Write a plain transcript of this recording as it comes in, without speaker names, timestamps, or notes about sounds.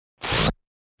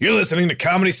You're listening to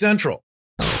Comedy Central.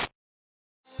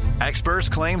 Experts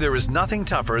claim there is nothing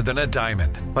tougher than a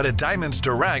diamond. But at Diamonds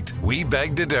Direct, we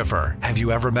beg to differ. Have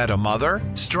you ever met a mother?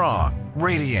 Strong,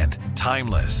 radiant,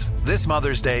 timeless. This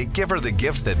Mother's Day, give her the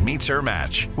gift that meets her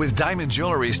match. With diamond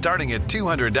jewelry starting at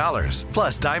 $200.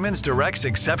 Plus Diamonds Direct's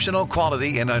exceptional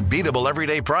quality and unbeatable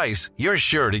everyday price, you're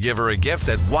sure to give her a gift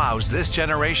that wows this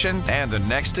generation and the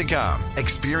next to come.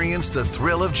 Experience the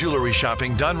thrill of jewelry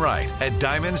shopping done right at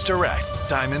Diamonds Direct.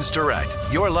 Diamonds Direct.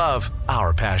 Your love,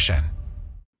 our passion.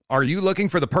 Are you looking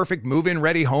for the perfect move-in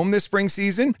ready home this spring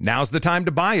season? Now's the time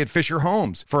to buy at Fisher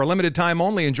Homes. For a limited time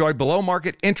only, enjoy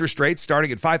below-market interest rates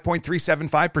starting at 5.375%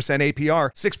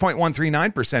 APR,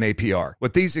 6.139% APR.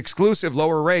 With these exclusive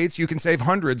lower rates, you can save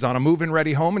hundreds on a move-in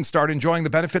ready home and start enjoying the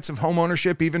benefits of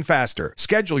homeownership even faster.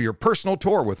 Schedule your personal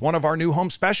tour with one of our new home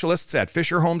specialists at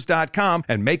FisherHomes.com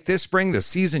and make this spring the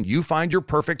season you find your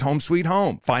perfect home sweet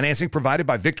home. Financing provided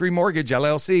by Victory Mortgage,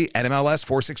 LLC, NMLS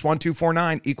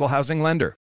 461249, Equal Housing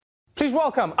Lender. Please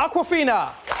welcome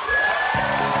Awkwafina.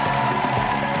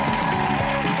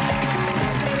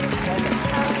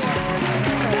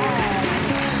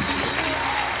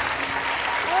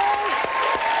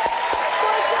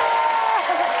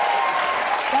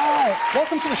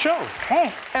 Welcome to the show.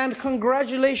 Thanks. And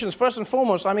congratulations, first and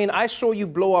foremost. I mean, I saw you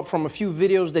blow up from a few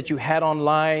videos that you had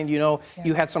online. You know,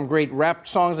 you had some great rap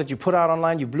songs that you put out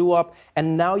online. You blew up.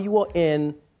 And now you are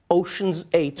in Ocean's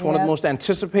 8, one of the most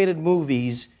anticipated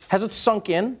movies. Has it sunk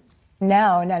in?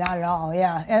 No, not at all.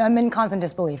 Yeah, I'm in constant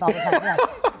disbelief all the time.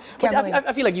 Yes.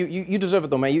 I feel like you deserve it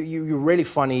though, man. You're really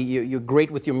funny. You're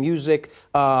great with your music.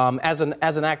 As an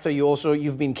actor,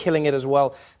 you've been killing it as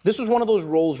well. This was one of those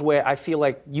roles where I feel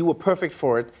like you were perfect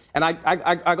for it. And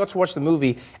I got to watch the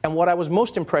movie, and what I was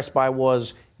most impressed by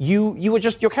was you were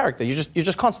just your character. You're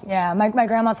just Constance. Yeah, my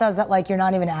grandma says that like you're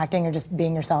not even acting, you're just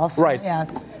being yourself. Right. Yeah.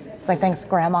 It's like, thanks,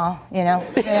 Grandma. You know.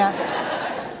 Yeah.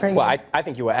 Well, I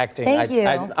think you were acting. Thank you.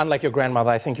 Unlike your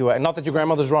grandmother, I think you were. Not that your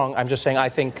grandmother's wrong. I'm just saying I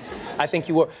think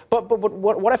you were. But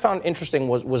what I found interesting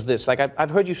was this. Like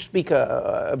I've heard you speak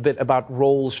a bit about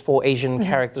roles for Asian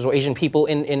characters or Asian people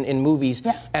in movies.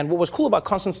 Yeah. And what was cool about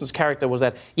Constance's character was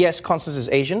that yes, Constance is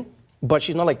Asian, but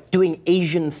she's not like doing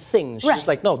Asian things. She's Right. just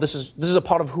like, no, this is a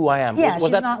part of who I am. Yeah,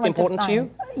 was that not, like, important to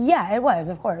you? Yeah, it was,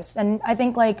 of course. And I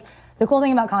think like the cool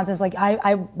thing about Constance, like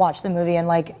I watched the movie and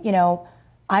like, you know,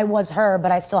 I was her,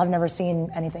 but I still have never seen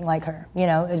anything like her. You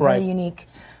know, it's very unique.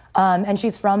 And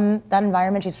she's from that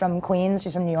environment. She's from Queens.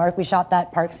 She's from New York. We shot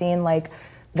that park scene like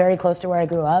very close to where I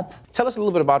grew up. Tell us a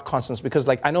little bit about Constance, because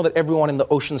like I know that everyone in the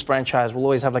Oceans franchise will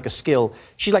always have like a skill.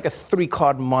 She's like a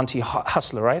 3-card Monty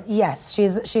hustler, right? Yes,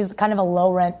 she's kind of a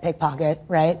low-rent pickpocket,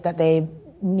 right, that they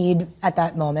need at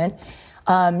that moment.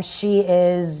 She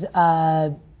is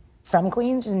from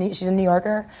Queens. She's a New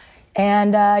Yorker.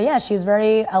 And yeah, she's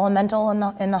very elemental in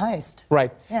the heist. Right.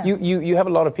 Yeah. You have a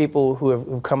lot of people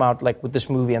who've come out like with this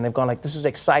movie and they've gone like, this is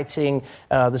exciting,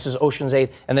 this is Ocean's 8,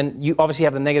 and then you obviously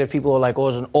have the negative people who are like, oh,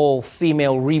 it's an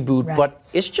all-female reboot, Right. but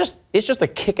it's just a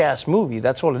kick-ass movie.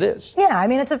 That's all it is. Yeah, I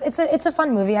mean it's a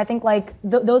fun movie. I think like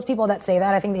those people that say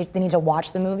that, I think they need to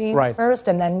watch the movie first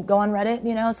and then go on Reddit.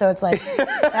 You know, so it's like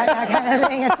that kind of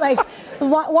thing. It's like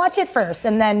watch it first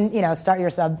and then start your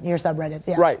subreddits.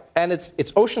 Yeah. Right, and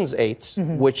it's Ocean's 8,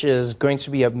 which is going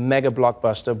to be a mega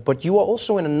blockbuster. But you are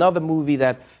also in another movie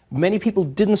that many people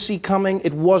didn't see coming.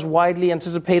 It was widely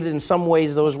anticipated in some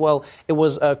ways, though, as well. It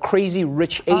was Crazy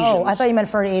Rich Asians. Oh, I thought you meant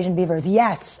Furry Asian Beavers.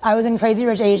 Yes, I was in Crazy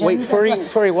Rich Asians. Wait,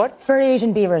 furry what? Furry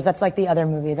Asian Beavers. That's like the other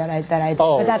movie that I did.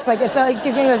 Oh. But that's like it's going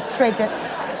to go straight to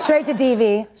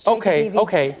DV.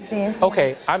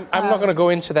 Okay. I'm not going to go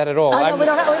into that at all. No, we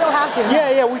don't have to.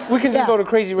 Yeah, we can just go to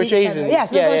Crazy Rich Asians.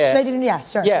 Yes, we'll go straight to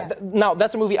sure. Yeah. Now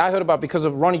that's a movie I heard about because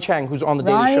of Ronnie Chang, who's on the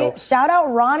Daily Show. Shout out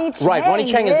Ronnie Chang. Right, Ronnie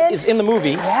Chang is in the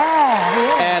movie. Yeah, he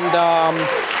is.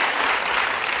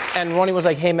 And Ronnie was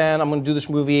like, hey man, I'm going to do this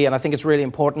movie and I think it's really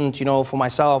important, for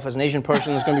myself as an Asian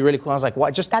person, it's going to be really cool. I was like,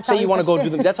 why? Just say you want to go do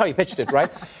That's how you pitched it,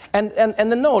 right? And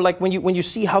then no, like when you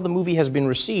see how the movie has been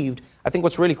received, I think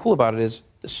what's really cool about it is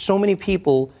there's so many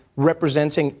people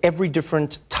representing every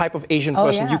different type of Asian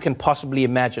person you can possibly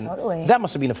imagine. Totally. That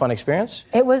must have been a fun experience.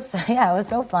 It was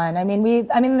so fun. I mean,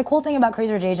 the cool thing about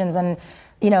Crazy Rich Asians and,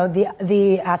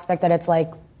 the aspect that it's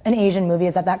like an Asian movie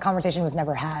is that conversation was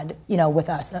never had, with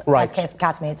us as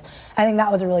castmates. I think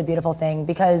that was a really beautiful thing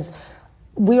because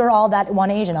we were all that one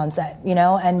Asian on set,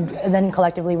 and then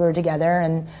collectively we were together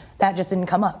and that just didn't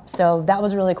come up. So that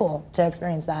was really cool to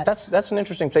experience that. That's an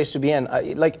interesting place to be in.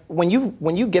 Like when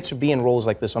you get to be in roles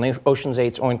like this on Ocean's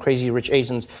 8 or in Crazy Rich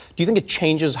Asians, do you think it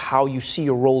changes how you see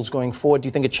your roles going forward? Do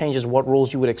you think it changes what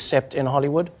roles you would accept in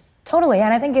Hollywood? Totally,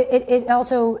 and I think it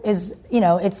also is,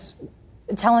 it's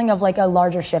telling of like a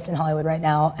larger shift in Hollywood right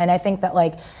now, and I think that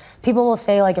like people will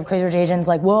say like of Crazy Rich Asians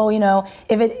like, well, if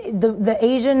the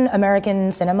Asian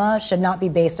American cinema should not be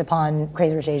based upon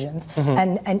Crazy Rich Asians,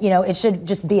 and it should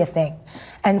just be a thing.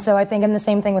 And so I think, and the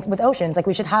same thing with Oceans, like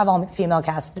we should have all female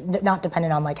cast, not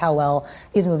dependent on like how well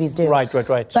these movies do. Right.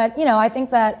 But I think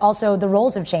that also the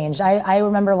roles have changed. I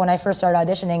remember when I first started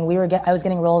auditioning, I was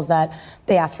getting roles that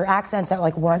they asked for accents that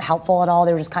like weren't helpful at all.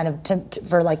 They were just kind of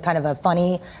for like kind of a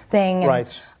funny thing. And,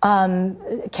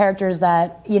 characters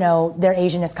that their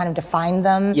Asianness kind of defined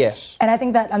them. Yes. And I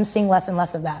think that I'm seeing less and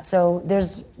less of that. So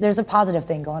there's a positive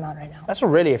thing going on right now. That's a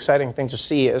really exciting thing to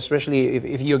see, especially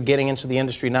if you're getting into the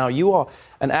industry now. You are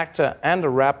an actor and a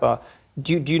rapper.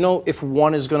 Do you know if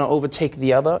one is going to overtake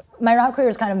the other? My rap career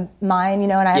is kind of mine,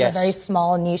 and I have a very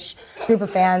small niche group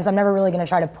of fans. I'm never really going to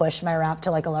try to push my rap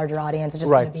to like a larger audience. It's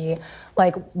just going to be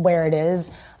like where it is.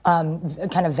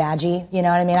 Kind of vaggy, you know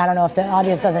what I mean? I don't know if the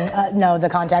audience doesn't know the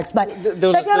context, but check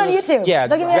me out on YouTube. Yeah,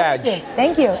 look at me on YouTube.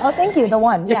 Thank you. Oh, thank you. The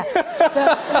one. Yeah.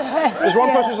 There's one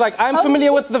person who's like, I'm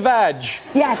familiar with the vag.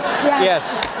 Yes.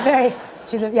 Very.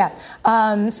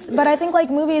 But I think like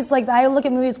movies, like I look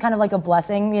at movies kind of like a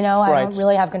blessing, I don't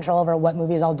really have control over what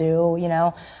movies I'll do,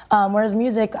 whereas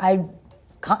music, I'm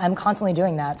constantly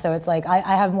doing that, so it's like I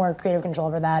have more creative control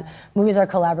over that. Movies are a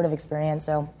collaborative experience,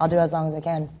 so I'll do it as long as I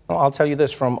can. Well, I'll tell you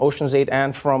this, from Ocean's 8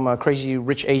 and from Crazy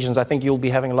Rich Asians, I think you'll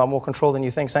be having a lot more control than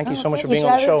you think. Thank you so much for being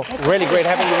on the show. Really great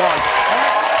having you on.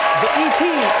 The EP,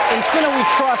 Infinna We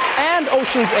Trust, and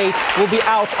Ocean's 8 will be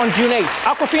out on June 8th.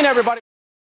 Awkwafina, everybody.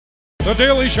 The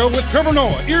Daily Show with Trevor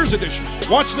Noah, Ears Edition.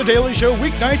 Watch The Daily Show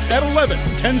weeknights at 11,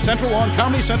 10 Central on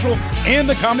Comedy Central and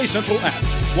the Comedy Central app.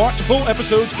 Watch full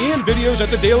episodes and videos at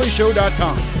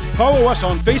thedailyshow.com. Follow us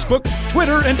on Facebook,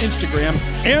 Twitter, and Instagram,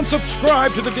 and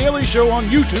subscribe to The Daily Show on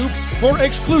YouTube for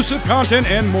exclusive content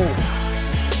and more.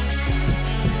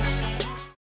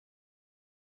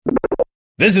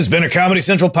 This has been a Comedy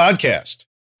Central podcast.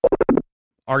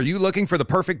 Are you looking for the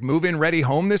perfect move-in ready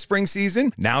home this spring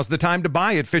season? Now's the time to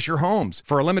buy at Fisher Homes.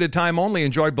 For a limited time only,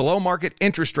 enjoy below-market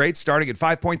interest rates starting at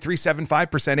 5.375%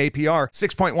 APR,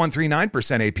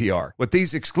 6.139% APR. With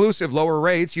these exclusive lower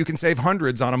rates, you can save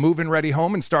hundreds on a move-in ready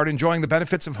home and start enjoying the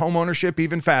benefits of homeownership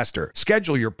even faster.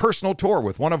 Schedule your personal tour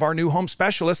with one of our new home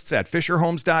specialists at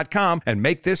FisherHomes.com and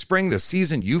make this spring the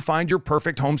season you find your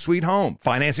perfect home sweet home.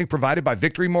 Financing provided by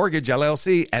Victory Mortgage,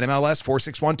 LLC, NMLS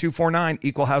 461249,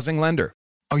 Equal Housing Lender.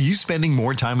 Are you spending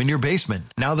more time in your basement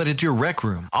now that it's your rec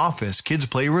room, office, kids'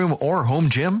 playroom, or home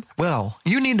gym? Well,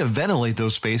 you need to ventilate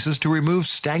those spaces to remove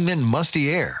stagnant,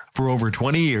 musty air. For over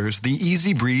 20 years, the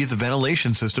Easy Breathe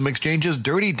ventilation system exchanges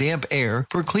dirty, damp air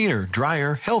for cleaner,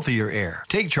 drier, healthier air.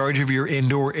 Take charge of your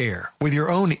indoor air with your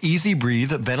own Easy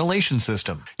Breathe ventilation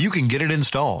system. You can get it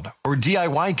installed, or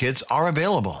DIY kits are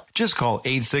available. Just call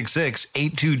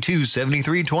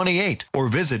 866-822-7328 or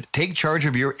visit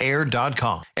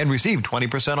takechargeofyourair.com and receive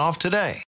 20% off today.